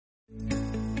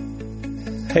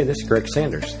Hey, this is Greg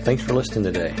Sanders. Thanks for listening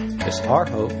today. It's our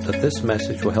hope that this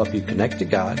message will help you connect to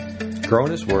God, grow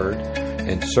in His Word,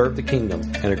 and serve the kingdom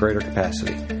in a greater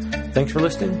capacity. Thanks for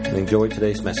listening and enjoy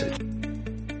today's message.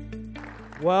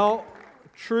 Well,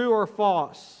 true or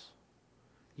false,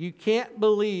 you can't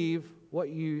believe what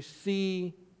you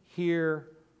see, hear,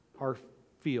 or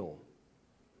feel.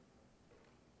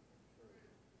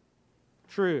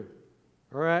 True.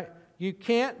 All right? You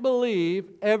can't believe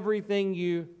everything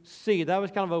you see. That was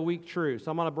kind of a weak truth,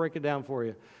 so I'm going to break it down for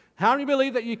you. How many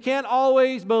believe that you can't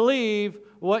always believe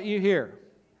what you hear?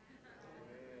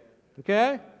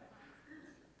 Okay?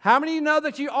 How many of you know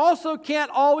that you also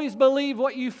can't always believe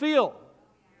what you feel?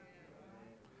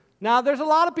 Now, there's a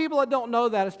lot of people that don't know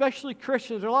that, especially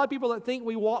Christians. There are a lot of people that think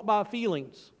we walk by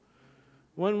feelings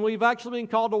when we've actually been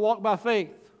called to walk by faith.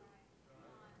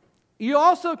 You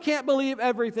also can't believe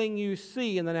everything you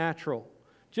see in the natural.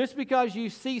 Just because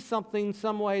you see something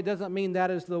some way doesn't mean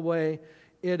that is the way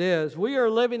it is. We are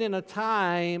living in a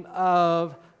time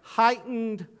of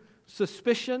heightened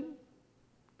suspicion.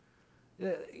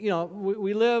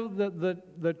 We live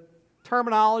the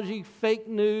terminology fake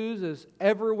news is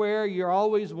everywhere. You're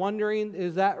always wondering,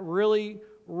 is that really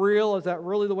real? Is that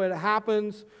really the way it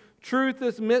happens? Truth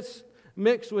is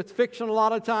mixed with fiction a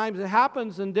lot of times. It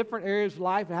happens in different areas of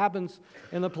life. It happens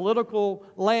in the political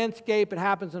landscape. It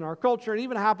happens in our culture. It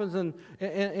even happens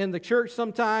in the church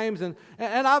sometimes. And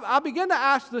I began to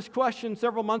ask this question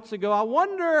several months ago. I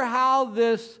wonder how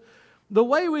the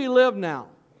way we live now.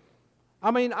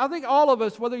 I mean, I think all of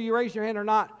us, whether you raise your hand or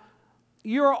not,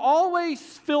 you're always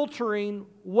filtering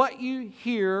what you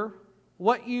hear,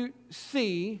 what you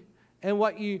see, and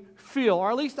what you feel.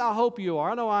 Or at least I hope you are.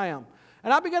 I know I am.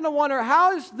 And I began to wonder,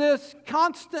 how is this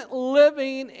constant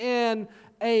living in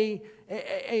a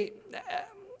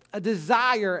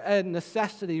desire, a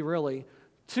necessity really,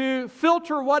 to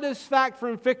filter what is fact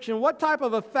from fiction? What type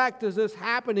of effect is this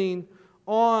happening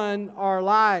on our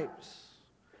lives?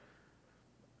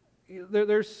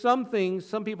 There's some things,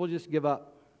 some people just give up.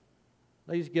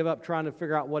 They just give up trying to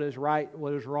figure out what is right,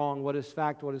 what is wrong, what is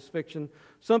fact, what is fiction.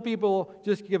 Some people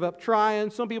just give up trying.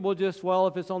 Some people just, well,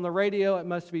 if it's on the radio, it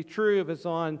must be true. If it's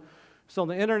on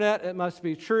the internet, it must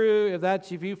be true.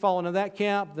 If you fall into that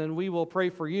camp, then we will pray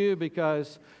for you,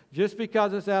 because just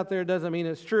because it's out there doesn't mean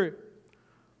it's true.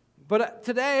 But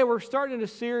today we're starting a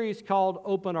series called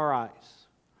Open Our Eyes.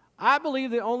 I believe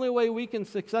the only way we can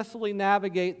successfully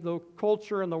navigate the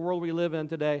culture and the world we live in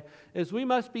today is we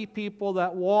must be people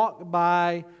that walk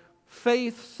by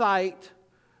faith sight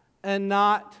and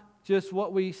not just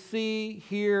what we see,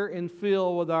 hear, and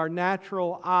feel with our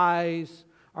natural eyes,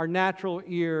 our natural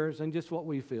ears, and just what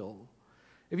we feel.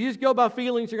 If you just go by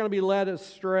feelings, you're going to be led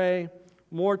astray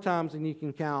more times than you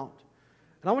can count.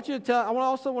 And I want you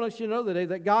to know today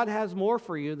that God has more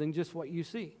for you than just what you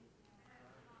see.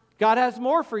 God has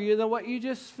more for you than what you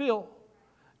just feel.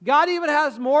 God even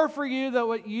has more for you than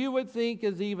what you would think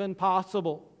is even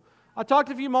possible. I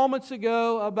talked a few moments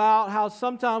ago about how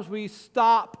sometimes we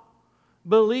stop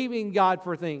believing God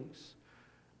for things.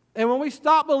 And when we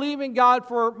stop believing God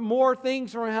for more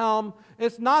things from Him,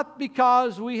 it's not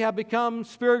because we have become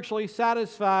spiritually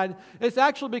satisfied. It's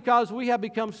actually because we have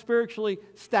become spiritually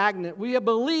stagnant. We have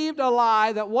believed a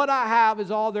lie that what I have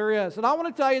is all there is. And I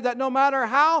want to tell you that no matter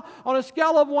how, on a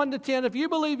scale of 1 to 10, if you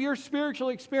believe your spiritual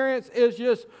experience is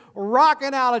just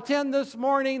rocking out of 10 this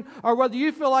morning, or whether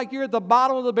you feel like you're at the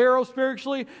bottom of the barrel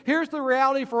spiritually, here's the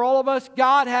reality for all of us: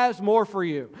 God has more for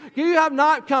you. You have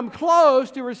not come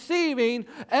close to receiving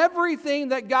everything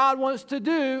that God wants to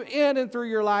do in and through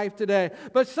your life today.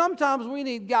 But sometimes we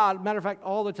need God, matter of fact,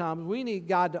 all the time, we need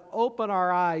God to open our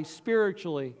eyes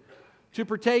spiritually to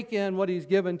partake in what He's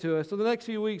given to us. So the next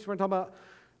few weeks we're going to talk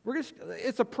about,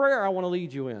 it's a prayer I want to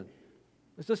lead you in.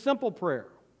 It's a simple prayer.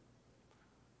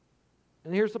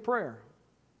 And here's the prayer: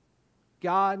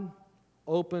 God,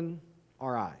 open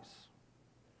our eyes.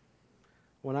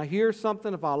 When I hear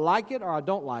something, if I like it or I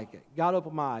don't like it, God,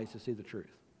 open my eyes to see the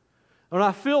truth. When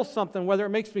I feel something, whether it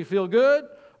makes me feel good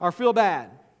or feel bad,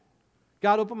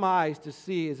 God, open my eyes to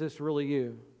see, is this really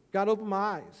you? God, open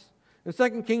my eyes. In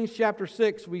 2 Kings chapter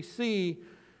 6, we're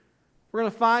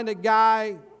going to find a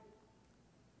guy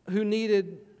who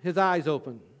needed his eyes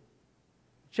open.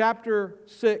 Chapter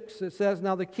 6, it says,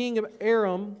 "Now the king of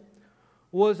Aram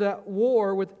was at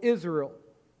war with Israel.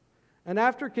 And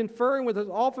after conferring with his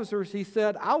officers, he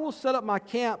said, I will set up my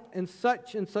camp in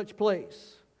such and such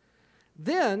place.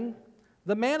 Then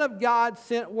the man of God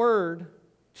sent word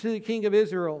to the king of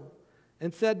Israel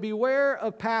and said, beware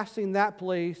of passing that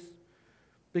place,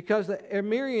 because the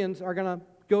Arameans are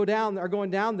going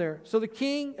down there. So the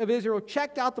king of Israel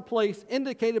checked out the place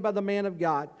indicated by the man of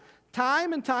God.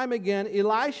 Time and time again,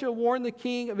 Elisha warned the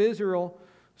king of Israel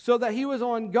so that he was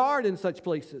on guard in such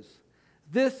places.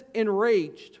 This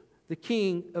enraged the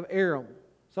king of Aram.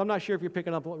 So I'm not sure if you're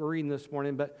picking up what we're reading this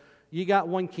morning, but you got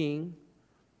one king,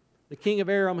 the king of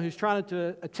Aram, who's trying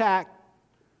to attack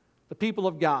the people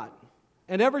of God.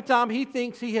 And every time he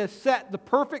thinks he has set the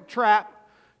perfect trap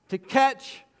to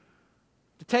catch,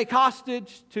 to take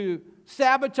hostage, to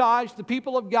sabotage the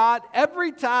people of God,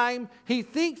 every time he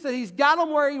thinks that he's got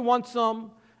them where he wants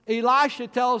them, Elisha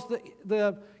tells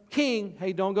the king,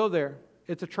 hey, don't go there.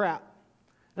 It's a trap.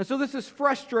 And so this is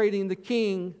frustrating the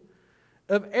king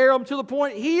of Aram to the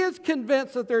point he is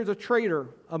convinced that there's a traitor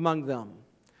among them.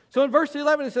 So in verse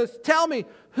 11 it says, tell me,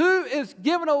 who is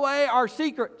giving away our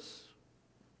secrets?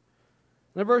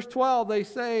 And in verse 12 they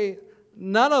say,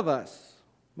 none of us,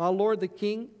 my lord the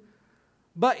king.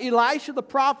 But Elisha the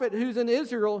prophet who's in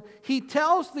Israel, he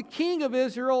tells the king of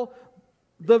Israel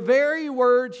the very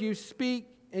words you speak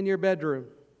in your bedroom.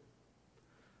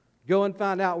 Go and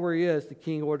find out where he is, the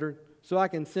king ordered, so I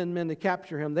can send men to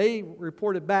capture him. They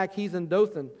reported back he's in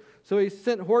Dothan. So he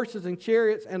sent horses and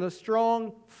chariots and a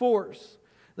strong force.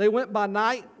 They went by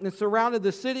night and surrounded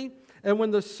the city. And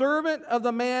when the servant of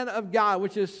the man of God,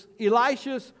 which is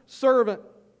Elisha's servant,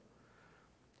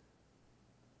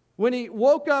 when he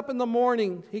woke up in the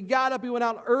morning, he got up, he went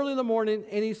out early in the morning,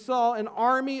 and he saw an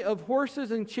army of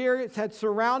horses and chariots had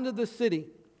surrounded the city.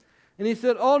 And he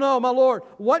said, oh no, my Lord,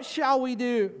 what shall we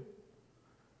do?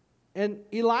 And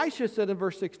Elisha said in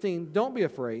verse 16, don't be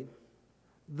afraid.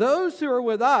 Those who are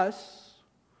with us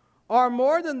are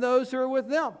more than those who are with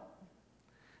them.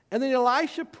 And then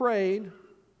Elisha prayed,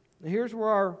 and here's where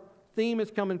our theme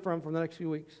is coming from the next few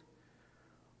weeks.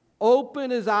 Open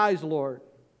his eyes, Lord,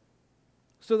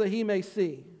 so that he may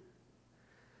see.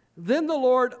 Then the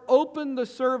Lord opened the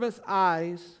servant's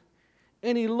eyes,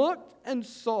 and he looked and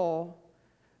saw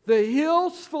the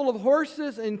hills full of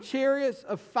horses and chariots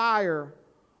of fire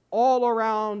all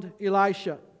around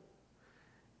Elisha.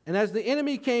 And as the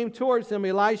enemy came towards him,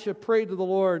 Elisha prayed to the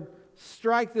Lord,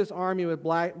 strike this army with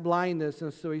blindness.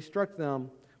 And so he struck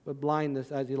them with blindness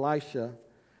as Elisha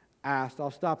asked.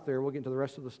 I'll stop there. We'll get into the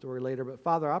rest of the story later. But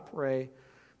Father, I pray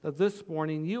that this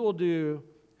morning you will do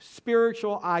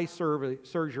spiritual eye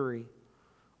surgery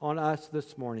on us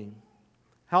this morning.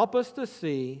 Help us to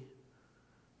see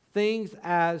things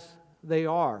as they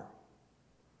are,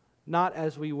 not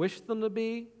as we wish them to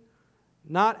be,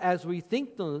 not as we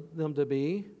think them to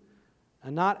be,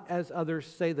 and not as others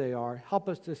say they are. Help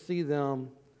us to see them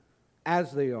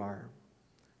as they are.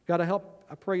 God,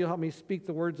 I pray you'll help me speak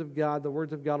the words of God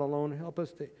alone. Help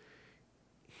us to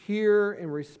hear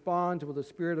and respond to what the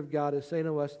Spirit of God is saying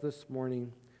to us this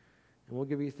morning, and we'll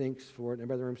give you thanks for it.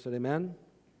 Everybody in the room said amen.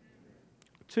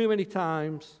 Too many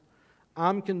times,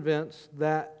 I'm convinced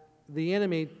that the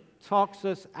enemy talks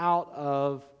us out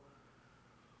of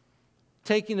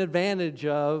taking advantage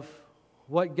of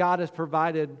what God has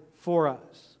provided for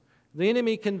us. The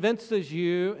enemy convinces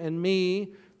you and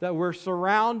me that we're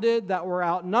surrounded, that we're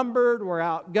outnumbered, we're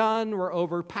outgunned, we're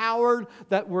overpowered,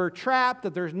 that we're trapped,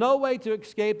 that there's no way to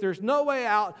escape, there's no way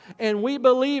out, and we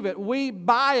believe it. We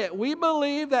buy it. We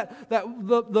believe that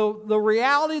the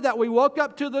reality that we woke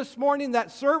up to this morning,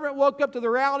 that servant woke up to the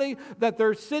reality that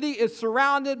their city is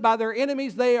surrounded by their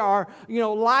enemies. They are,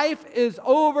 life is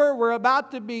over. We're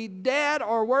about to be dead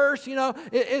or worse.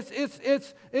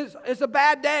 It's a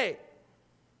bad day.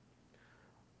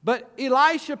 But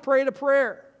Elisha prayed a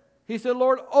prayer. He said,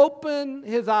 Lord, open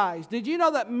his eyes. Did you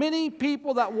know that many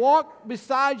people that walk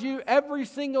beside you every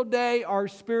single day are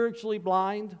spiritually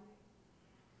blind?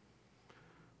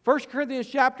 1 Corinthians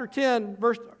chapter 10,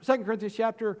 2 Corinthians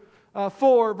chapter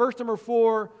 4, verse number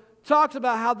 4, talks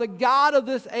about how the God of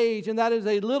this age, and that is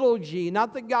a little g,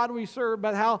 not the God we serve,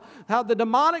 but how the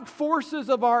demonic forces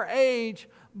of our age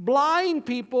blind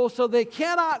people so they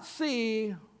cannot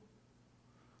see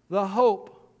the hope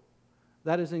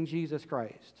that is in Jesus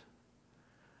Christ.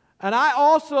 And I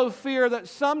also fear that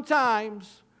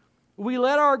sometimes we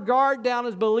let our guard down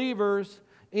as believers,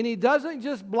 and he doesn't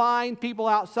just blind people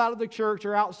outside of the church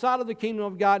or outside of the kingdom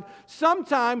of God.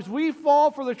 Sometimes we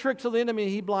fall for the tricks of the enemy,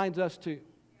 and he blinds us too.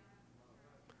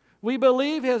 We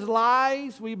believe his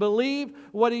lies, we believe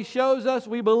what he shows us,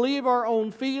 we believe our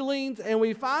own feelings, and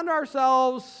we find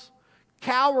ourselves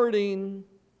cowarding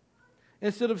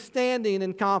instead of standing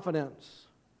in confidence.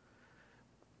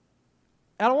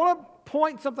 And I want to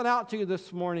point something out to you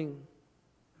this morning.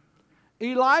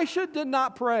 Elisha did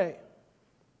not pray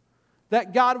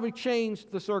that God would change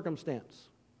the circumstance.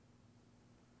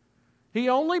 He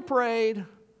only prayed,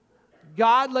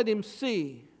 God, let him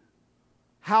see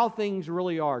how things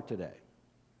really are today.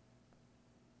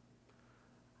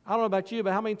 I don't know about you,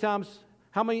 but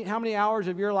how many hours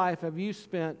of your life have you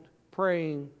spent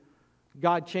praying,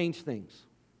 God change things?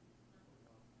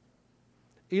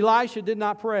 Elisha did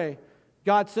not pray,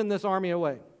 God send this army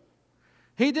away.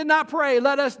 He did not pray,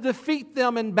 let us defeat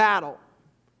them in battle.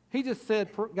 He just said,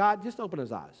 God, just open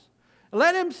his eyes.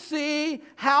 Let him see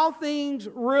how things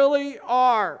really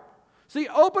are. See,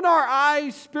 open our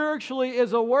eyes spiritually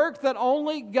is a work that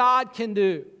only God can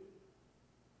do.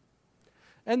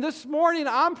 And this morning,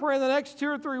 I'm praying the next 2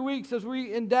 or 3 weeks as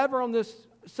we endeavor on this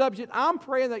subject, I'm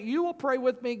praying that you will pray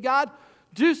with me. God,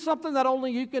 do something that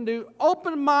only you can do.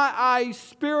 Open my eyes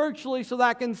spiritually so that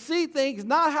I can see things,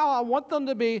 not how I want them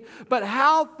to be, but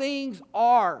how things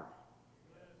are.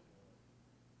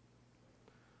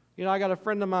 You know, I got a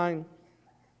friend of mine.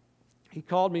 He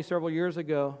called me several years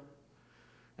ago,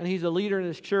 and he's a leader in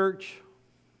his church.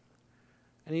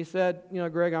 And he said, you know,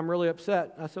 Greg, I'm really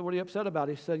upset. I said, what are you upset about?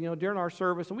 He said, you know, during our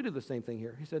service, and we do the same thing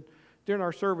here. He said, during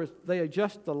our service, they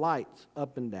adjust the lights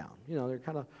up and down. You know, they're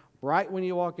kind of bright when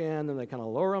you walk in, and they kind of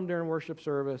lower them during worship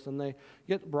service, and they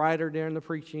get brighter during the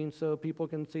preaching so people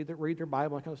can see that, read their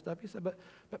Bible and kind of stuff. He said, but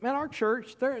man, our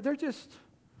church, they're just,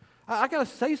 I got to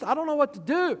say, I don't know what to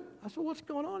do. I said, what's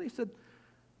going on? He said,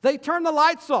 they turn the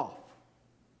lights off.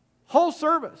 Whole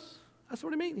service. That's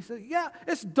what I mean. He said, yeah,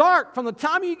 it's dark from the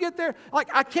time you get there. Like,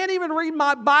 I can't even read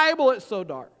my Bible. It's so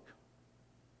dark.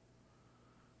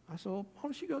 I said, well, why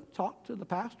don't you go talk to the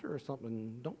pastor or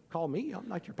something? Don't call me. I'm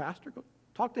not your pastor. Go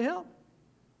talk to him.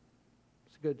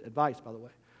 It's good advice, by the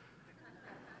way.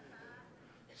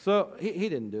 So he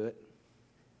didn't do it.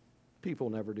 People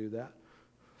never do that.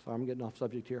 Sorry, I'm getting off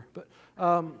subject here. But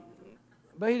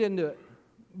he didn't do it.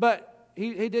 But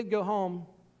he did go home,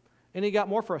 and he got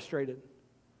more frustrated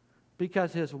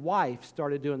because his wife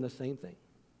started doing the same thing.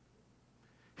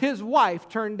 His wife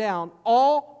turned down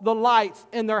all the lights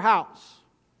in their house.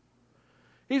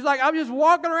 He's like, I'm just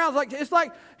walking around. It's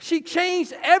like she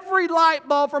changed every light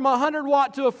bulb from 100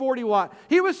 watt to a 40 watt.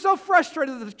 He was so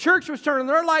frustrated that the church was turning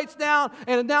their lights down,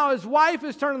 and now his wife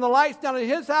is turning the lights down in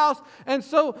his house. And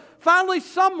so finally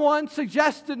someone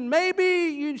suggested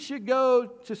maybe you should go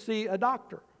to see a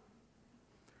doctor.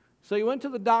 So he went to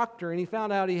the doctor, and he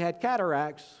found out he had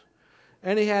cataracts,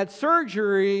 and he had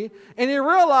surgery, and he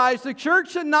realized the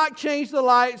church had not changed the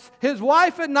lights. His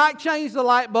wife had not changed the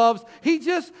light bulbs. He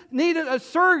just needed a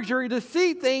surgery to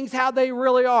see things how they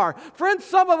really are. Friends,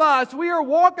 some of us, we are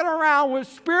walking around with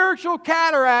spiritual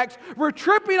cataracts. We're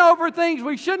tripping over things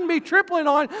we shouldn't be tripping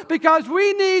on because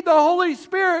we need the Holy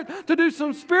Spirit to do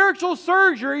some spiritual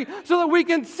surgery so that we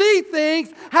can see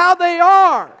things how they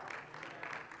are.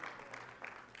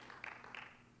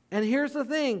 And here's the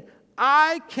thing.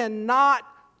 I cannot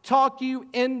talk you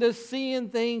into seeing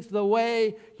things the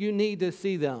way you need to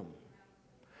see them.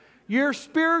 Your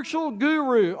spiritual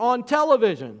guru on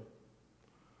television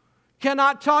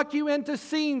cannot talk you into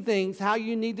seeing things how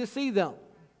you need to see them.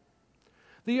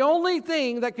 The only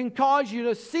thing that can cause you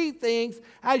to see things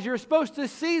as you're supposed to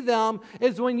see them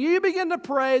is when you begin to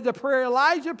pray the prayer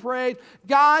Elijah prayed,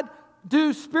 God,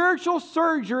 do spiritual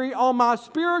surgery on my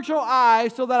spiritual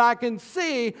eyes so that I can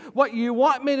see what you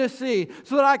want me to see,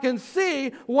 so that I can see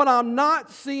what I'm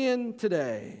not seeing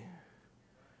today.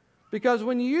 Because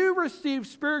when you receive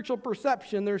spiritual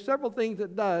perception, there are several things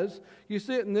it does. You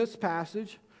see it in this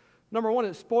passage. Number one,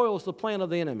 it spoils the plan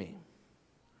of the enemy.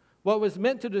 What was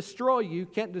meant to destroy you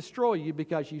can't destroy you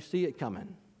because you see it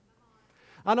coming.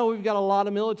 I know we've got a lot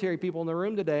of military people in the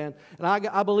room today, and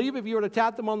I believe if you were to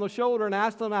tap them on the shoulder and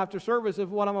ask them after service if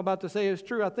what I'm about to say is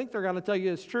true, I think they're going to tell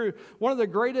you it's true. One of the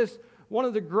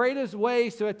greatest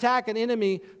ways to attack an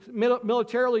enemy,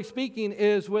 militarily speaking,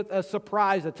 is with a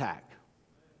surprise attack.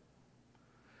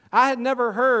 I had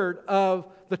never heard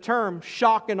of the term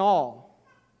shock and awe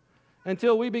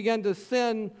until we began to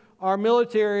send our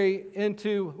military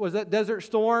into, was that Desert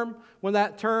Storm? When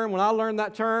I learned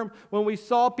that term, when we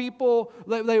saw people,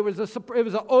 it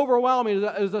was overwhelming.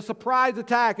 It was a surprise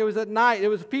attack. It was at night. It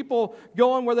was people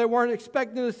going where they weren't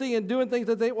expecting to see and doing things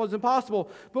that they was impossible.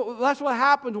 But that's what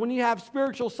happens when you have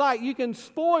spiritual sight. You can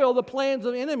spoil the plans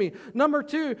of the enemy. Number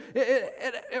two,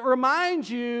 it reminds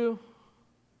you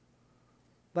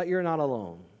that you're not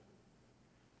alone,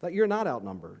 that you're not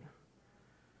outnumbered.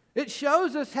 It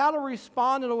shows us how to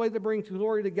respond in a way that brings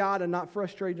glory to God and not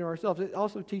frustrating ourselves. It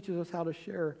also teaches us how to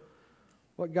share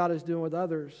what God is doing with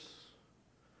others.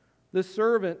 This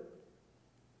servant,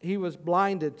 he was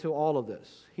blinded to all of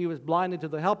this. He was blinded to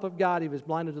the help of God. He was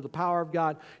blinded to the power of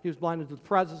God. He was blinded to the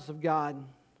presence of God.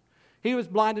 He was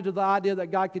blinded to the idea that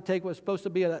God could take what was supposed to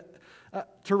be a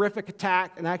terrific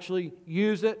attack and actually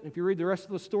use it. If you read the rest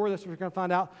of the story, that's what you're going to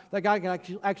find out. That God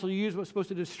can actually use what's supposed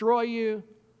to destroy you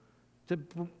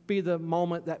to be the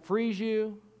moment that frees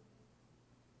you.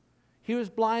 He was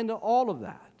blind to all of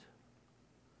that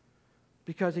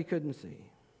because he couldn't see.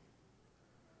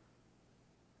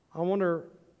 I wonder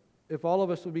if all of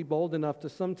us would be bold enough to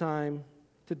sometime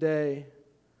today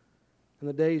and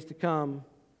the days to come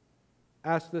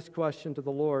ask this question to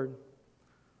the Lord.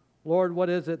 Lord, what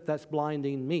is it that's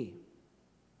blinding me?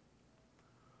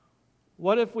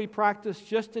 What if we practice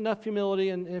just enough humility,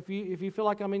 and if you feel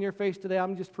like I'm in your face today,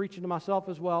 I'm just preaching to myself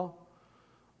as well.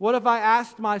 What if I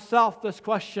asked myself this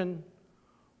question,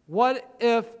 what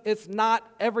if it's not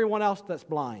everyone else that's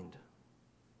blind?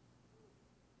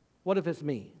 What if it's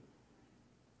me?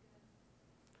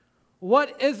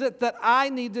 What is it that I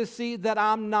need to see that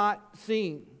I'm not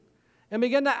seeing? And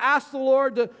begin to ask the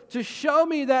Lord to show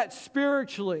me that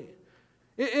spiritually.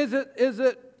 Is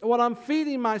it what I'm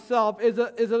feeding myself? Is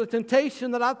it a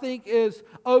temptation that I think is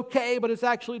okay, but it's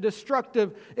actually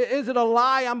destructive? Is it a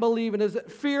lie I'm believing? Is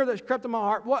it fear that's crept in my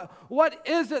heart? What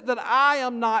is it that I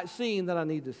am not seeing that I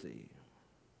need to see?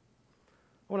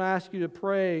 I want to ask you to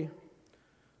pray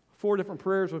 4 different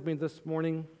prayers with me this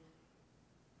morning.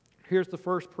 Here's the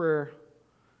first prayer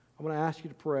I want to ask you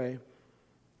to pray.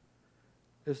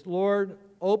 Is, Lord,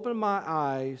 open my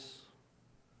eyes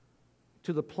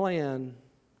to the plan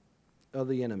of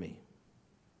the enemy.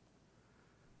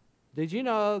 Did you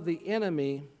know the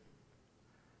enemy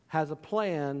has a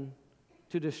plan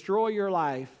to destroy your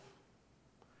life?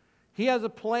 He has a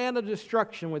plan of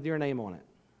destruction with your name on it.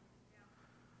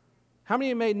 How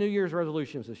many of you made New Year's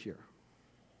resolutions this year?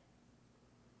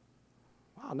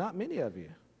 Wow, not many of you.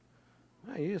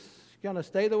 Well, you're just going to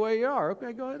stay the way you are.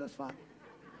 Okay, go ahead, that's fine.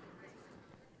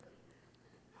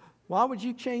 Why would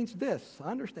you change this?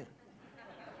 I understand.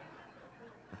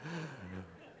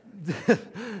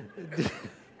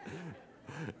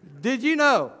 Did you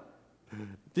know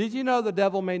the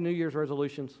devil made New Year's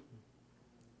resolutions?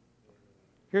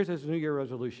 Here's his New Year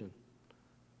resolution: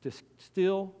 to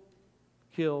steal,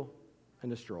 kill,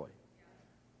 and destroy.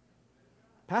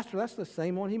 Pastor, that's the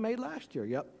same one he made last year.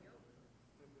 Yep.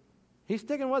 He's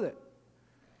sticking with it.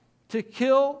 To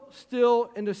kill, steal,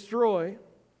 and destroy.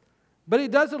 But he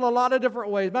does it a lot of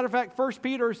different ways. Matter of fact, 1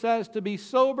 Peter says to be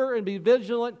sober and be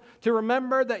vigilant, to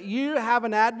remember that you have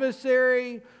an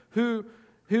adversary who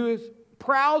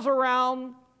prowls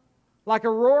around like a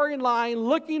roaring lion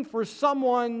looking for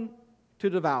someone to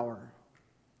devour.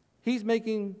 He's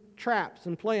making traps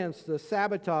and plans to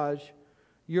sabotage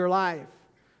your life.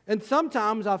 And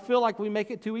sometimes I feel like we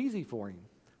make it too easy for him.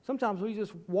 Sometimes we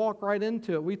just walk right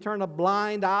into it. We turn a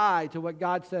blind eye to what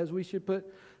God says we should put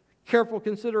careful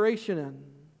consideration in.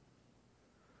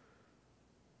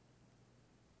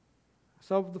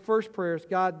 So the first prayer is,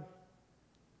 God,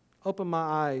 open my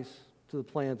eyes to the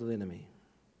plans of the enemy.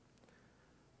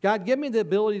 God, give me the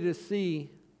ability to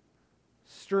see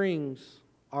strings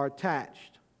are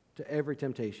attached to every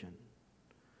temptation.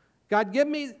 God, give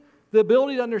me the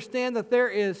ability to understand that there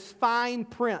is fine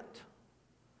print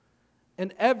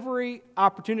in every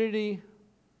opportunity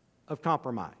of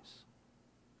compromise.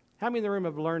 How many in the room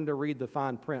have learned to read the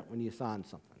fine print when you sign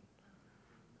something?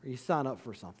 Or you sign up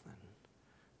for something?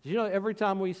 Did you know every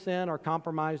time we sin or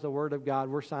compromise the Word of God,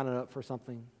 we're signing up for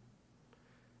something?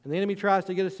 And the enemy tries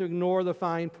to get us to ignore the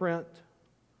fine print.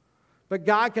 But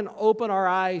God can open our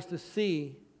eyes to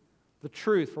see the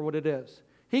truth for what it is.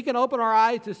 He can open our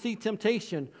eyes to see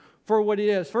temptation for what it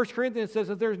is. 1 Corinthians says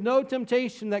that there's no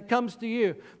temptation that comes to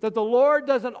you that the Lord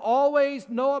doesn't always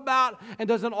know about and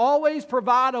doesn't always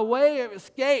provide a way of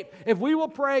escape. If we will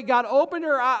pray, God, open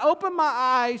my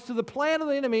eyes to the plan of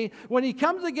the enemy. When he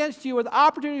comes against you with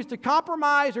opportunities to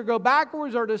compromise or go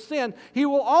backwards or to sin, he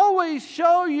will always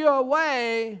show you a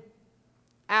way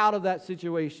out of that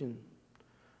situation.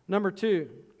 Number 2,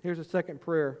 here's a second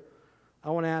prayer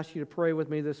I want to ask you to pray with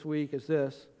me this week is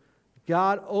this: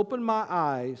 God, open my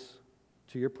eyes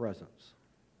to your presence.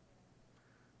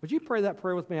 Would you pray that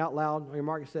prayer with me out loud? On your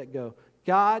mark, set, go.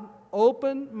 God,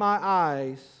 open my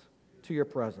eyes to your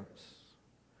presence.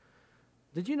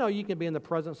 Did you know you can be in the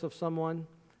presence of someone,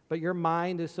 but your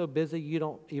mind is so busy you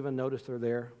don't even notice they're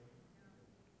there?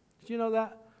 Did you know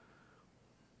that?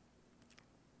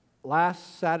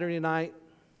 Last Saturday night,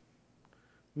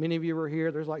 many of you were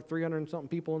here. There's like 300 and something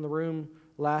people in the room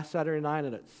last Saturday night,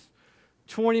 and it's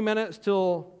 20 minutes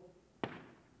till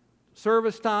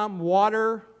service time.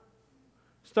 Water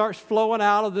starts flowing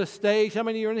out of the stage. How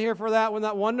many of you are in here for that? Wasn't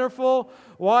that wonderful?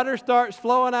 Water starts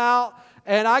flowing out,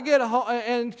 and I get home,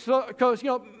 and so, because, you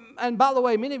know, and by the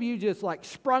way, many of you just like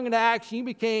sprung into action. You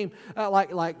became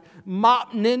like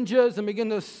mop ninjas and began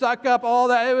to suck up all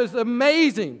that. It was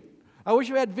amazing. I wish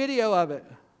we had video of it.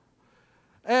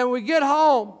 And we get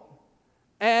home,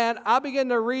 And I began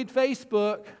to read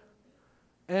Facebook.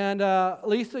 And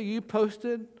Lisa, you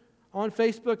posted on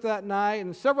Facebook that night,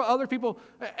 and several other people.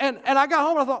 And I got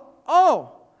home and I thought,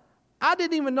 oh, I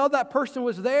didn't even know that person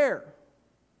was there.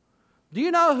 Do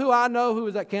you know who I know who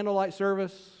was at candlelight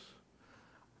service?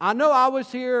 I know I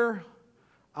was here.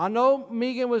 I know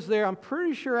Megan was there. I'm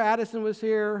pretty sure Addison was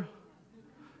here.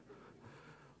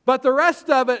 But the rest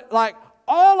of it, like,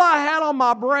 all I had on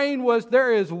my brain was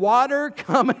there is water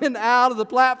coming out of the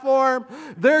platform.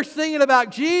 They're singing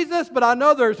about Jesus, but I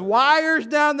know there's wires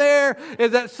down there.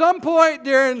 Is at some point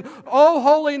during Oh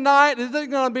Holy Night, is it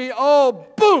going to be, oh,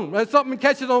 boom, and something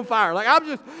catches on fire? Like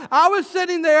I was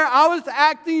sitting there, I was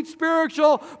acting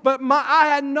spiritual, but I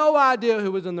had no idea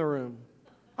who was in the room.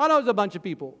 I know it was a bunch of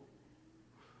people.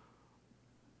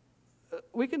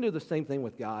 We can do the same thing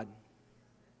with God.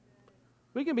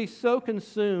 We can be so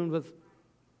consumed with,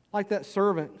 like that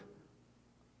servant.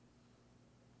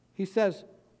 He says,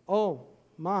 oh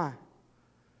my,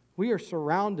 we are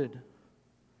surrounded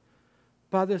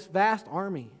by this vast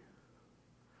army.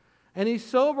 And he's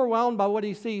so overwhelmed by what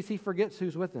he sees, he forgets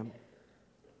who's with him.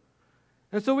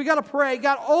 And so we got to pray,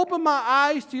 God, open my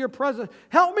eyes to your presence.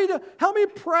 Help me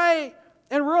pray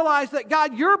and realize that,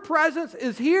 God, your presence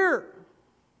is here.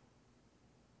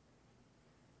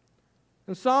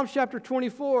 In Psalms chapter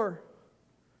 24,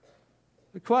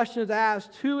 the question is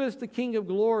asked, who is the King of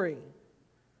glory?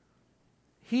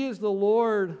 He is the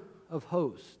Lord of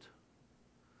hosts.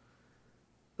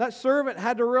 That servant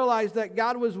had to realize that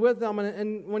God was with them,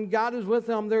 and when God is with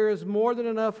them, there is more than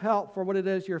enough help for what it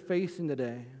is you're facing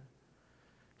today.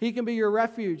 He can be your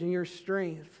refuge and your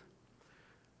strength.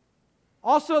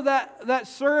 Also, that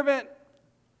servant,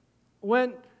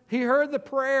 when he heard the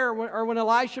prayer, or when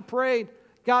Elisha prayed,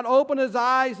 God opened his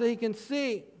eyes so he can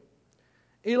see.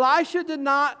 Elisha did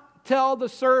not tell the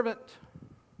servant.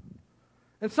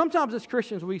 And sometimes as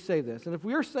Christians we say this. And if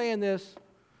we're saying this,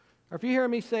 or if you hear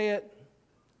me say it,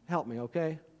 help me,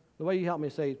 okay? The way you help me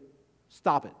say,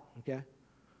 stop it, okay?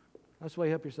 That's the way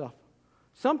you help yourself.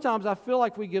 Sometimes I feel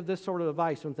like we give this sort of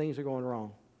advice when things are going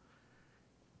wrong.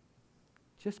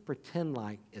 Just pretend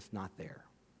like it's not there.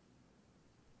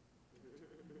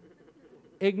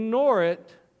 Ignore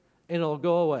it, and it'll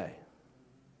go away.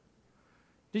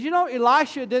 Did you know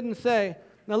Elisha didn't say,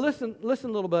 now listen,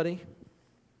 little buddy.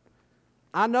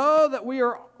 I know that we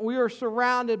are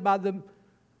surrounded by the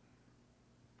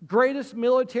greatest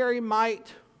military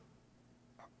might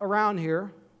around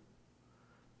here,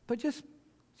 but just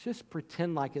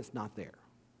pretend like it's not there.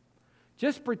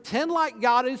 Just pretend like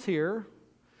God is here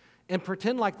and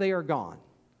pretend like they are gone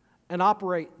and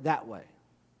operate that way.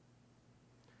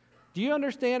 Do you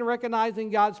understand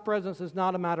recognizing God's presence is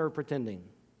not a matter of pretending?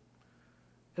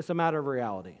 It's a matter of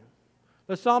reality.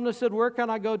 The psalmist said, where can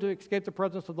I go to escape the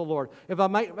presence of the Lord? If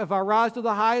I rise to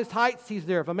the highest heights, He's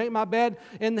there. If I make my bed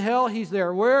in hell, He's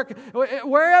there.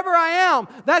 Wherever I am,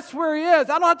 that's where He is.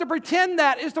 I don't have to pretend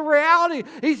that. It's the reality.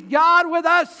 He's God with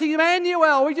us.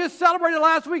 Emmanuel. We just celebrated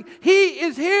last week. He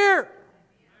is here.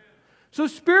 So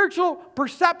spiritual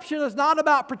perception is not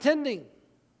about pretending.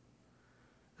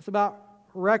 It's about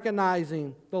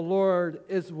recognizing the Lord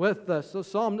is with us. The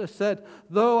psalmist said,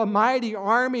 though a mighty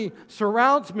army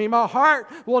surrounds me, my heart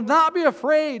will not be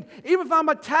afraid. Even if I'm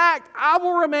attacked, I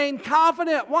will remain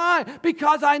confident. Why?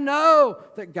 Because I know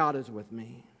that God is with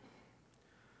me.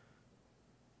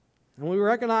 And when we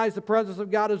recognize the presence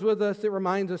of God is with us, it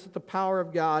reminds us that the power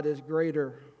of God is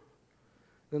greater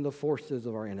than the forces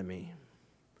of our enemy.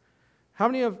 How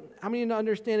many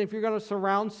understand if you're going to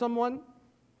surround someone,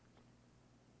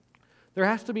 there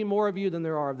has to be more of you than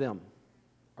there are of them,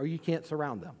 or you can't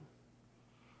surround them.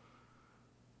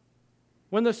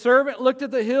 When the servant looked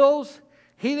at the hills,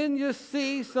 he didn't just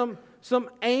see some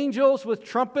angels with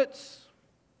trumpets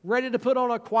ready to put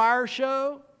on a choir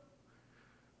show.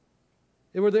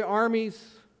 They were the armies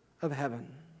of heaven.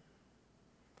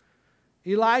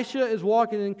 Elisha is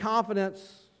walking in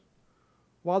confidence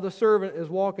while the servant is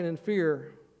walking in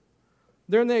fear.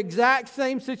 They're in the exact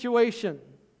same situation.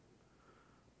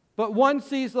 But one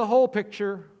sees the whole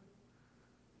picture,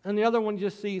 and the other one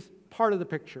just sees part of the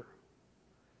picture.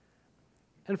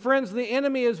 And friends, the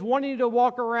enemy is wanting you to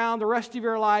walk around the rest of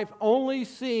your life only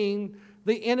seeing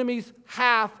the enemy's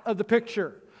half of the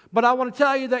picture. But I want to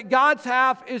tell you that God's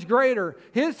half is greater.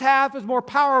 His half is more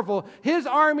powerful. His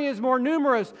army is more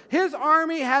numerous. His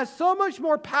army has so much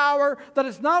more power that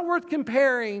it's not worth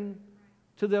comparing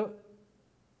to the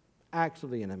acts of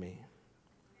the enemy.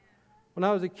 When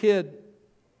I was a kid,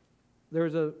 there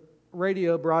was a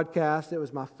radio broadcast. It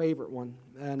was my favorite one.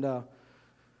 And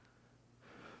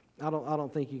I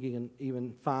don't think you can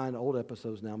even find old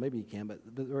episodes now. Maybe you can, but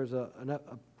there was a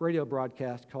radio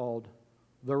broadcast called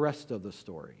The Rest of the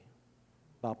Story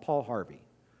by Paul Harvey.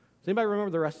 Does anybody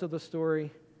remember the rest of the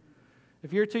story?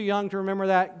 If you're too young to remember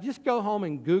that, just go home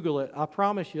and Google it. I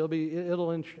promise you,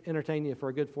 it'll entertain you for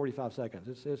a good 45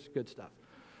 seconds. It's good stuff.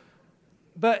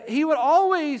 But he would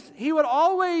always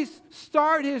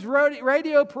start his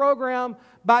radio program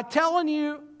by telling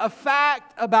you a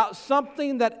fact about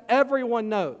something that everyone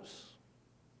knows.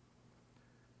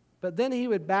 But then he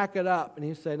would back it up and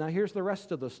he'd say, now here's the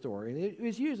rest of the story. And it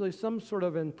was usually some sort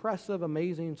of impressive,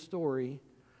 amazing story.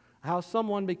 How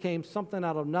someone became something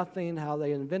out of nothing, how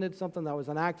they invented something that was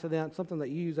an accident, something that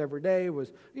you use every day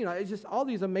was, it's just all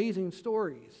these amazing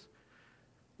stories.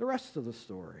 The rest of the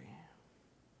story.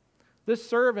 This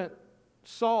servant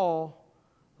saw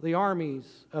the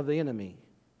armies of the enemy,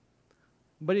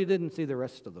 but he didn't see the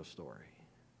rest of the story.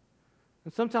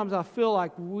 And sometimes I feel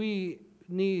like we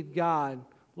need God.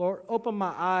 Lord, open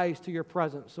my eyes to your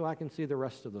presence so I can see the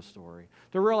rest of the story.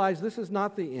 To realize this is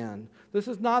not the end. This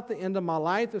is not the end of my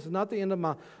life. This is not the end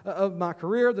of my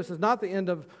career. This is not the end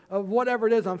of whatever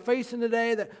it is I'm facing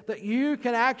today. That you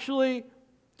can actually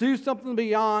do something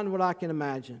beyond what I can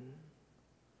imagine.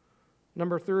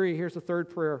 Number 3, here's the third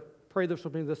prayer. Pray this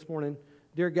with me this morning.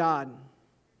 Dear God.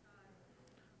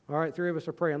 All right, 3 of us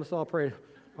are praying. Let's all pray.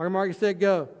 All right, Mark, said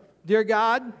go. Dear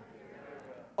God,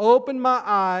 open my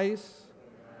eyes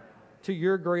to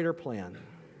your greater plan.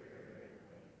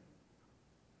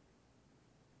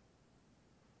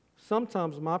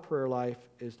 Sometimes my prayer life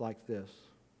is like this.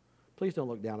 Please don't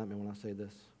look down at me when I say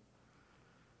this.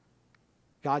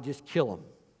 God, just kill him.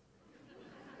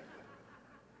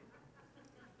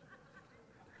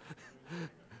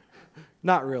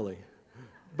 Not really.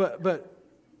 But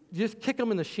just kick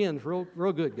them in the shins real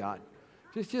good, God.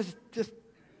 Just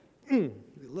move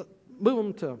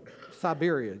them to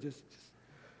Siberia.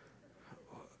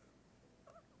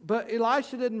 But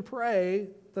Elisha didn't pray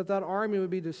that army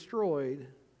would be destroyed.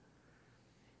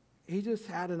 He just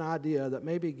had an idea that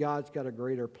maybe God's got a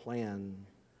greater plan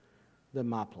than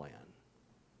my plan.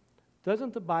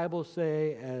 Doesn't the Bible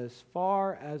say, as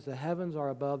far as the heavens are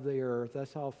above the earth,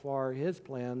 that's how far his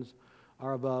plans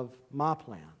are above my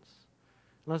plans?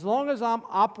 And as long as I'm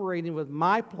operating with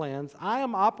my plans, I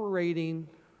am operating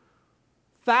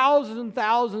thousands and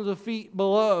thousands of feet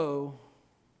below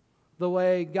the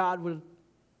way God would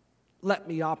let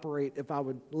me operate if I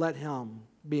would let him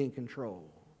be in control.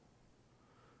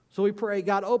 So we pray,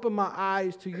 God, open my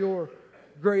eyes to your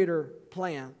greater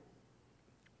plan.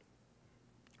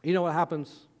 You know what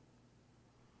happens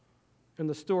in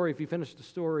the story? If you finish the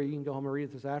story, you can go home and read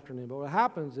it this afternoon. But what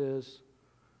happens is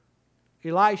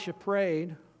Elisha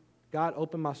prayed, God,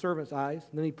 open my servant's eyes.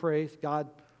 And then he prays, God,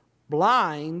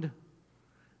 blind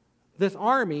this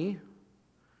army.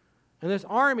 And this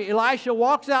army, Elisha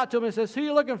walks out to him and says, who are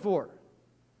you looking for?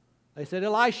 They said,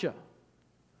 Elisha.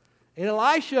 And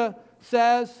Elisha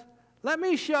says, let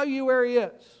me show you where he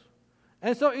is.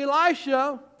 And so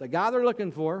Elisha, the guy they're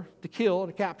looking for, to kill,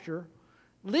 to capture,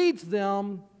 leads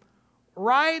them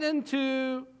right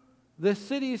into the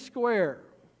city square,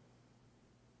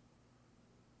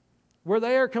 where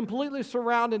they are completely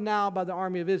surrounded now by the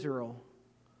army of Israel.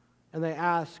 And they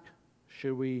ask,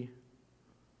 should we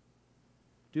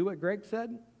do what Greg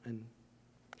said and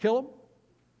kill them?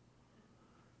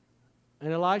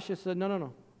 And Elisha said,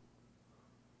 no.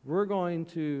 We're going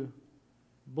to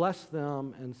bless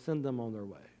them and send them on their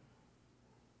way.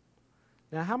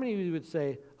 Now, how many of you would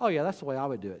say, oh yeah, that's the way I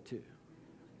would do it too?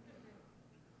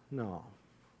 No.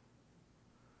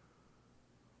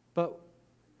 But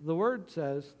the word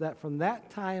says that from that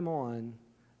time on,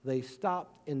 they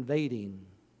stopped invading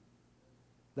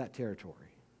that territory.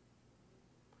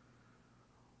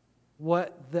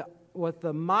 What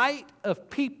the might of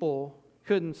people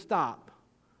couldn't stop,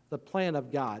 the plan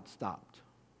of God stopped.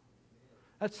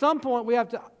 At some point, we have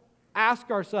to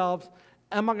ask ourselves,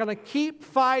 am I going to keep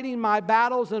fighting my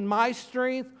battles in my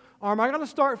strength, or am I going to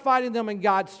start fighting them in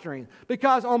God's strength?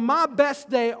 Because on my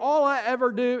best day, all I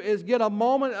ever do is get a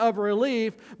moment of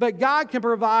relief, but God can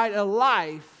provide a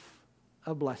life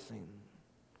of blessing.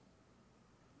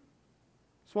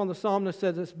 It's one of the psalmists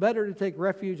says, it's better to take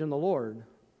refuge in the Lord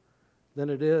than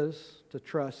it is to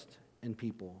trust in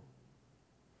people.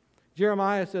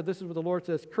 Jeremiah said, this is what the Lord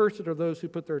says, cursed are those who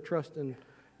put their trust in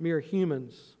mere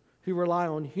humans, who rely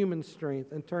on human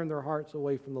strength and turn their hearts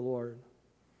away from the Lord.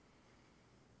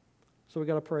 So we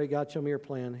got to pray, God, show me your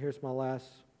plan. Here's my last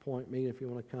point, Megan, if you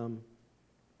want to come.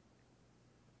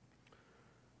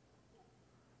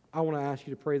 I want to ask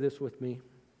you to pray this with me.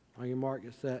 On your mark,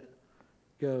 get set,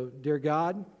 go. Dear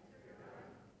God,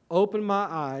 open my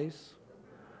eyes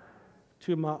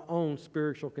to my own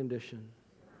spiritual condition.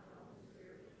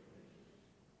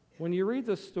 When you read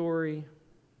the story,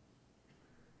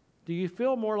 do you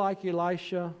feel more like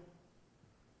Elisha?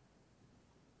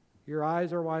 Your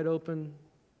eyes are wide open.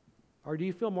 Or do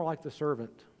you feel more like the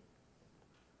servant?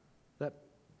 That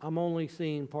I'm only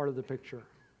seeing part of the picture.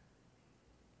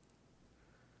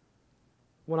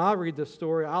 When I read this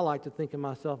story, I like to think of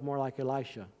myself more like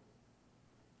Elisha.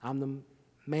 I'm the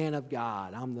man of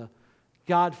God. I'm the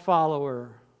God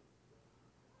follower.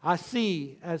 I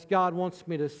see as God wants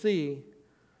me to see.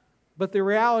 But the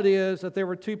reality is that there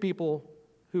were two people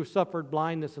who suffered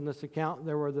blindness in this account.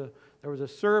 There was a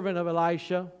servant of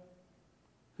Elisha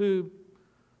who,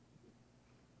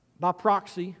 by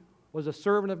proxy, was a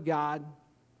servant of God.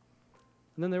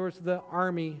 And then there was the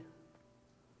army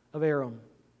of Aram.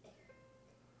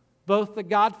 Both the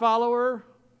God follower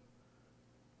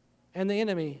and the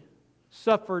enemy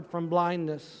suffered from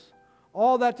blindness.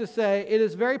 All that to say, it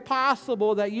is very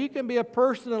possible that you can be a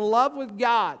person in love with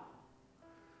God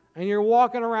and you're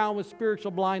walking around with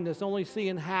spiritual blindness, only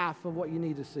seeing half of what you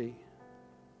need to see.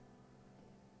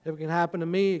 If it can happen to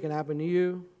me, it can happen to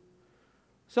you.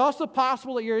 It's also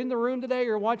possible that you're in the room today,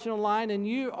 you're watching online, and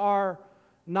you are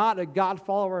not a God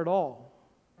follower at all.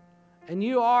 And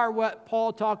you are what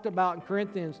Paul talked about in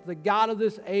Corinthians. The God of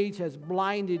this age has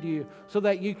blinded you so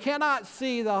that you cannot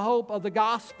see the hope of the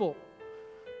gospel.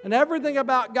 And everything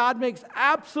about God makes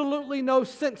absolutely no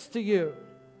sense to you.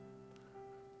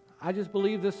 I just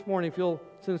believe this morning, if you'll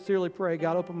sincerely pray,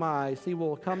 God, open my eyes. He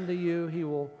will come to you. He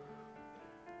will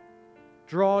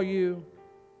draw you,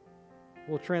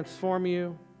 will transform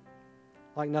you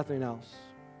like nothing else.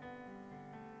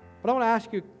 But I want to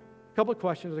ask you a couple of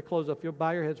questions to close up. If you'll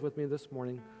bow your heads with me this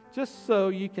morning, just so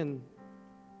you can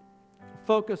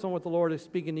focus on what the Lord is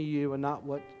speaking to you and not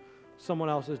what someone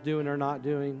else is doing or not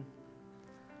doing.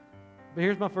 But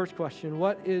here's my first question.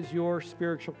 What is your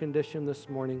spiritual condition this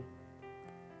morning?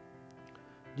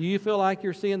 Do you feel like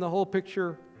you're seeing the whole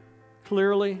picture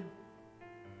clearly?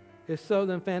 If so,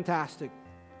 then fantastic.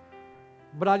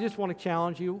 But I just want to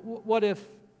challenge you. What if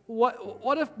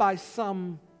by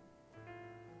some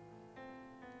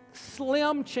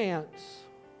slim chance,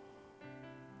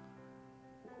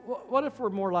 what if we're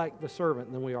more like the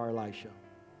servant than we are Elisha?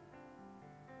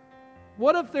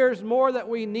 What if there's more that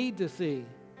we need to see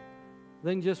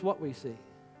than just what we see?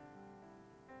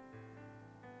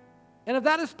 And if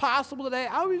that is possible today,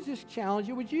 I would just challenge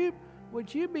you,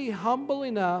 would you be humble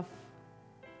enough,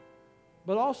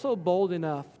 but also bold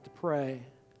enough to pray,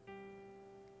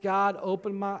 God,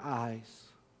 open my eyes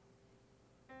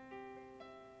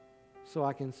so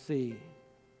I can see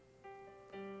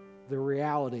the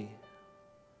reality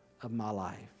of my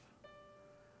life.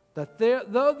 That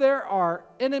though there are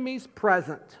enemies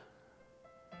present,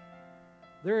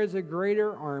 there is a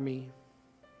greater army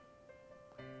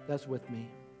that's with me.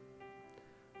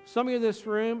 Some of you in this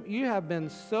room, you have been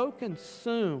so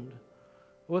consumed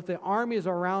with the armies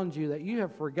around you that you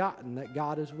have forgotten that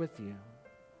God is with you.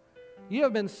 You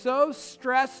have been so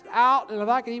stressed out, and if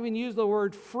I can even use the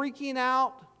word freaking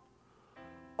out,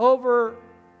 over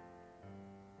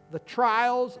the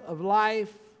trials of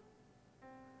life,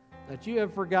 that you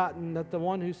have forgotten that the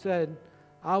one who said,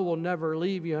 I will never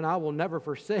leave you and I will never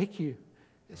forsake you,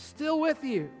 is still with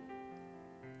you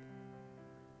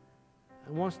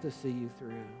and wants to see you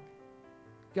through.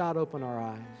 God, open our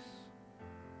eyes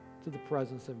to the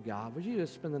presence of God. Would you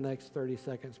just spend the next 30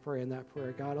 seconds praying that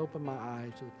prayer? God, open my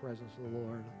eyes to the presence of the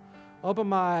Lord. Open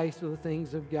my eyes to the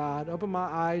things of God. Open my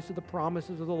eyes to the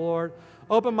promises of the Lord.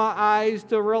 Open my eyes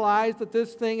to realize that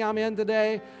this thing I'm in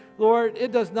today, Lord,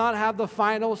 it does not have the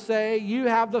final say. You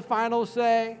have the final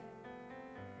say.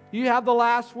 You have the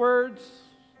last words.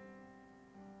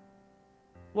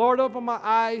 Lord, open my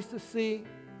eyes to see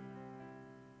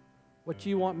what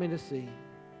you want me to see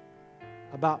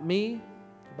about me,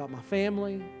 about my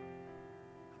family,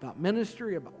 about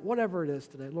ministry, about whatever it is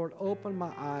today. Lord, open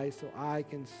my eyes so I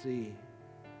can see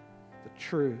the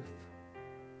truth.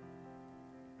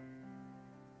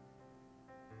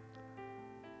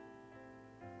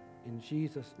 In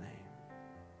Jesus' name.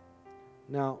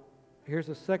 Now, here's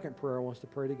a second prayer I want us to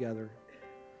pray together.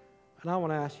 And I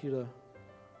want to ask you to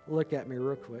look at me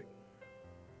real quick.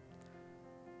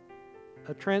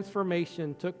 A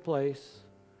transformation took place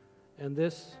in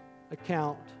this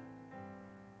account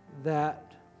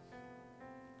that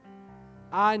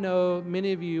I know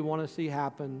many of you want to see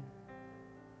happen.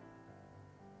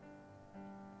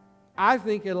 I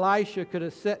think Elisha could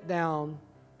have sat down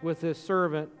with his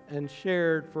servant and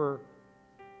shared for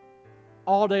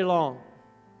all day long.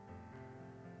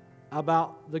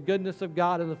 about the goodness of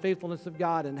God and the faithfulness of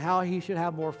God and how he should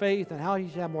have more faith and how he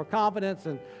should have more confidence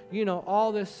and,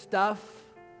 all this stuff.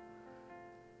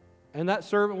 And that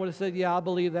servant would have said, yeah, I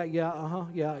believe that. Yeah,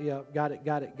 yeah, got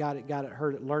it,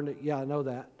 heard it, learned it. Yeah, I know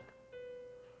that.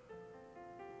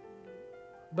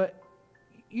 But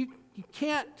you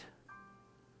can't.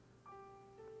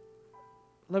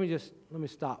 Let me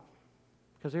stop,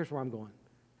 because here's where I'm going.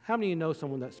 How many of you know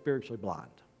someone that's spiritually blind?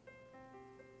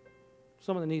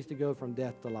 Someone that needs to go from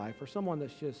death to life, or someone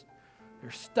that's just,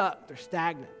 they're stuck, they're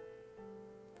stagnant.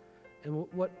 And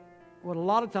what a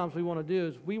lot of times we want to do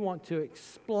is we want to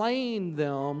explain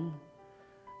them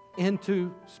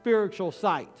into spiritual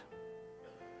sight.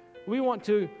 We want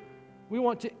to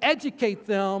educate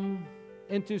them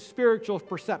into spiritual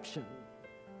perception.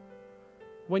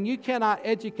 When you cannot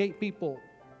educate people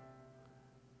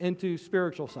into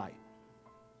spiritual sight.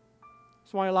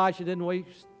 That's why Elijah didn't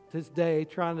waste his day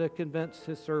trying to convince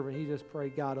his servant. He just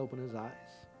prayed God open his eyes.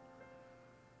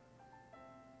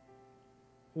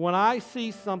 When I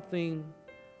see something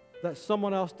that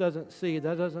someone else doesn't see,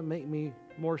 that doesn't make me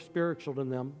more spiritual than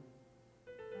them.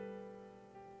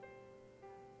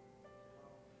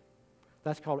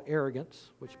 That's called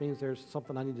arrogance, which means there's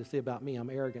something I need to see about me.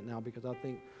 I'm arrogant now because I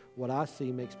think what I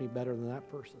see makes me better than that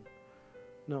person.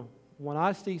 No. When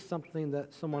I see something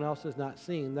that someone else has not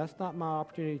seen, that's not my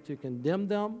opportunity to condemn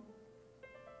them.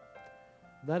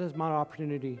 That is my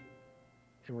opportunity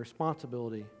and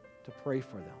responsibility to pray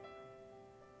for them.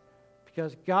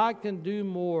 Because God can do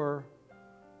more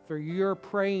through your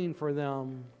praying for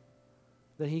them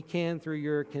than He can through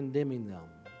your condemning them.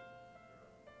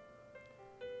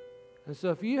 And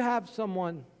so if you have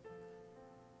someone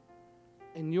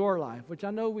in your life, which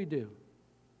I know we do,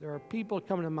 there are people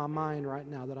coming to my mind right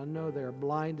now that I know they are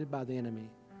blinded by the enemy.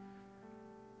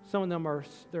 Some of them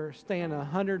they're staying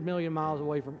 100 million miles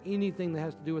away from anything that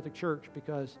has to do with the church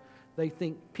because they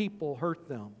think people hurt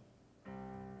them.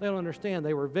 They don't understand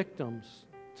they were victims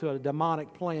to a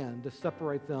demonic plan to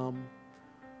separate them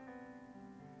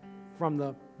from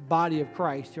the body of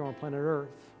Christ here on planet Earth.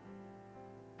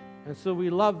 And so we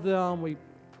love them, we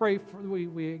pray for,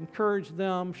 we encourage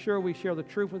them, sure we share the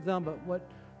truth with them, but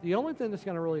the only thing that's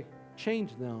going to really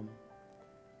change them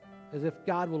is if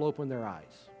God will open their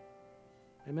eyes.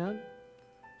 Amen?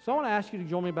 So I want to ask you to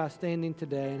join me by standing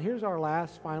today, and here's our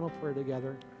last final prayer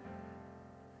together,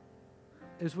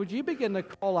 is would you begin to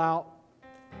call out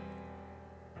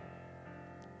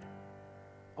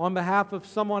on behalf of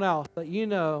someone else that you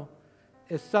know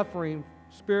is suffering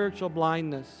spiritual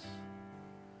blindness.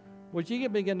 Would you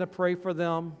begin to pray for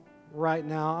them right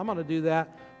now? I'm going to do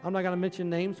that. I'm not going to mention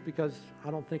names because I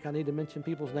don't think I need to mention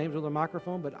people's names with a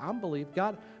microphone, but I believe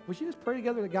God, would you just pray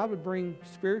together that God would bring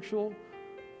spiritual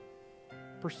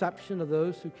perception of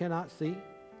those who cannot see?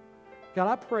 God,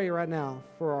 I pray right now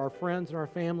for our friends and our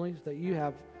families that you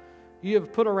have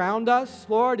put around us,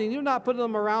 Lord, and you've not put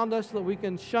them around us so that we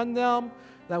can shun them,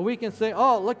 that we can say,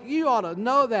 oh, look, you ought to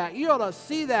know that, you ought to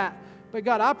see that. But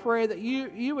God, I pray that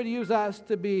you would use us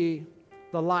to be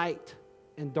the light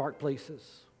in dark places.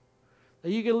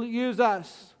 That you can use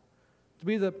us to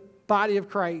be the body of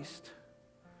Christ.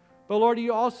 But Lord,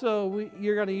 you're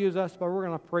going to use us, but we're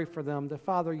going to pray for them. That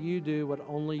Father, you do what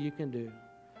only you can do.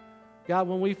 God,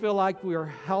 when we feel like we are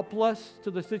helpless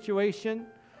to the situation,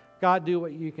 God, do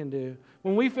what you can do.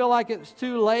 When we feel like it's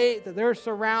too late, that they're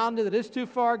surrounded, that it's too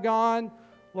far gone,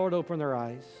 Lord, open their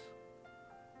eyes.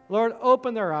 Lord,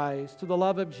 open their eyes to the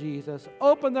love of Jesus.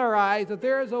 Open their eyes that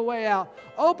there is a way out.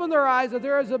 Open their eyes that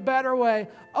there is a better way.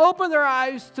 Open their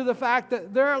eyes to the fact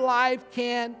that their life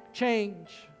can change.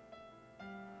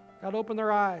 God, open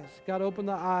their eyes. God, open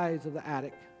the eyes of the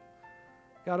addict.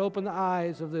 God, open the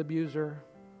eyes of the abuser.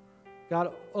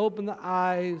 God, open the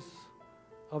eyes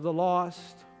of the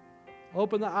lost.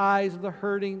 Open the eyes of the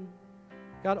hurting.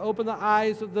 God, open the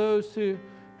eyes of those who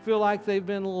feel like they've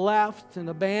been left and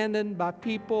abandoned by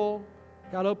people.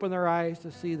 God, open their eyes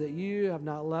to see that you have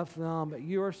not left them, but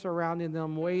you are surrounding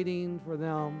them, waiting for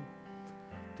them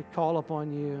to call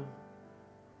upon you,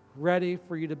 ready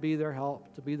for you to be their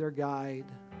help, to be their guide.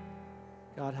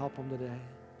 God, help them today.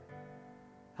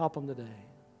 Help them today.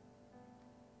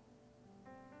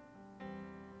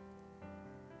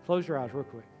 Close your eyes real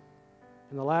quick.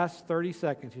 In the last 30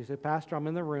 seconds, you say, Pastor, I'm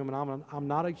in the room and I'm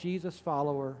not a Jesus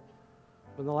follower.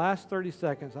 But in the last 30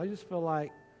 seconds, I just feel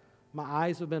like my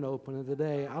eyes have been opened. And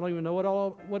today, I don't even know what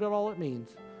all it means.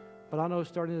 But I know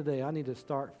starting today, I need to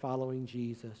start following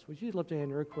Jesus. Would you lift your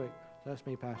hand real quick? That's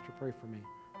me, Pastor. Pray for me.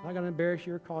 I'm not going to embarrass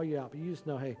you or call you out. But you just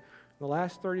know, hey, in the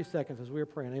last 30 seconds as we were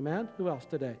praying, amen? Who else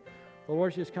today? The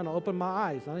Lord's just kind of opened my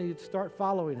eyes. I need to start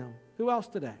following Him. Who else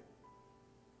today?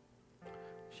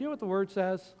 You know what the Word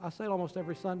says? I say it almost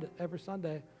every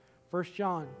Sunday. 1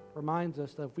 John reminds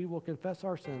us that if we will confess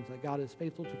our sins, that God is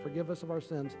faithful to forgive us of our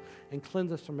sins and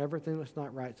cleanse us from everything that's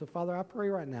not right. So, Father, I pray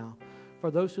right now for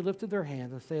those who lifted their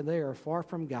hands and say they are far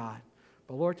from God.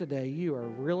 But, Lord, today you are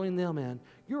reeling them in.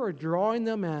 You are drawing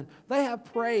them in. They have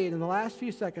prayed in the last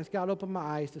few seconds, God, open my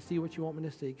eyes to see what you want me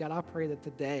to see. God, I pray that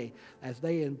today, as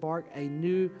they embark a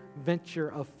new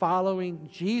venture of following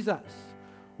Jesus,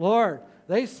 Lord,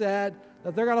 they said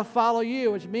that they're going to follow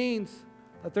you, which means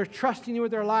that they're trusting you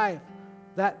with their life,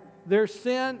 that their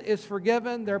sin is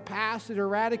forgiven, their past is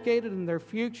eradicated, and their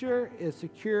future is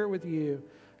secure with you.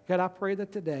 God, I pray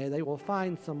that today they will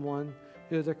find someone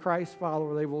who is a Christ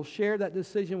follower. They will share that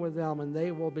decision with them, and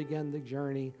they will begin the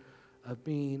journey of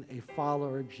being a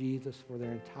follower of Jesus for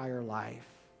their entire life.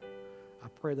 I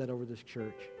pray that over this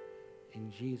church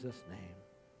in Jesus'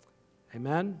 name.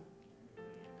 Amen?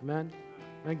 Amen?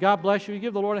 And God bless you.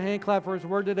 Give the Lord a hand clap for His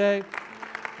word today.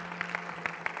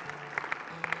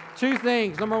 Two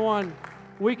things. Number one,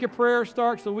 week of prayer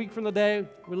starts a week from the day.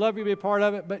 We'd love you to be a part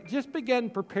of it, but just begin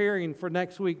preparing for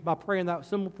next week by praying that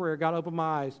simple prayer, God, open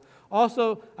my eyes.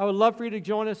 Also, I would love for you to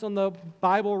join us on the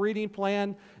Bible reading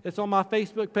plan. It's on my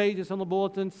Facebook page. It's on the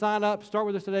bulletin. Sign up. Start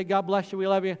with us today. God bless you. We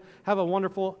love you. Have a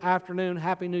wonderful afternoon.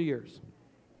 Happy New Year's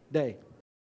Day.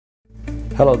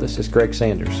 Hello, this is Greg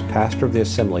Sanders, pastor of the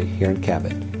Assembly here in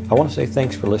Cabot. I want to say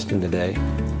thanks for listening today.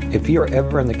 If you are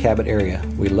ever in the Cabot area,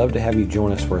 we'd love to have you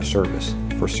join us for a service.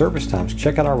 For service times,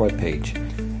 check out our webpage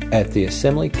at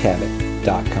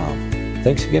theassemblycabot.com.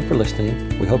 Thanks again for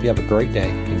listening. We hope you have a great day,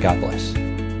 and God bless.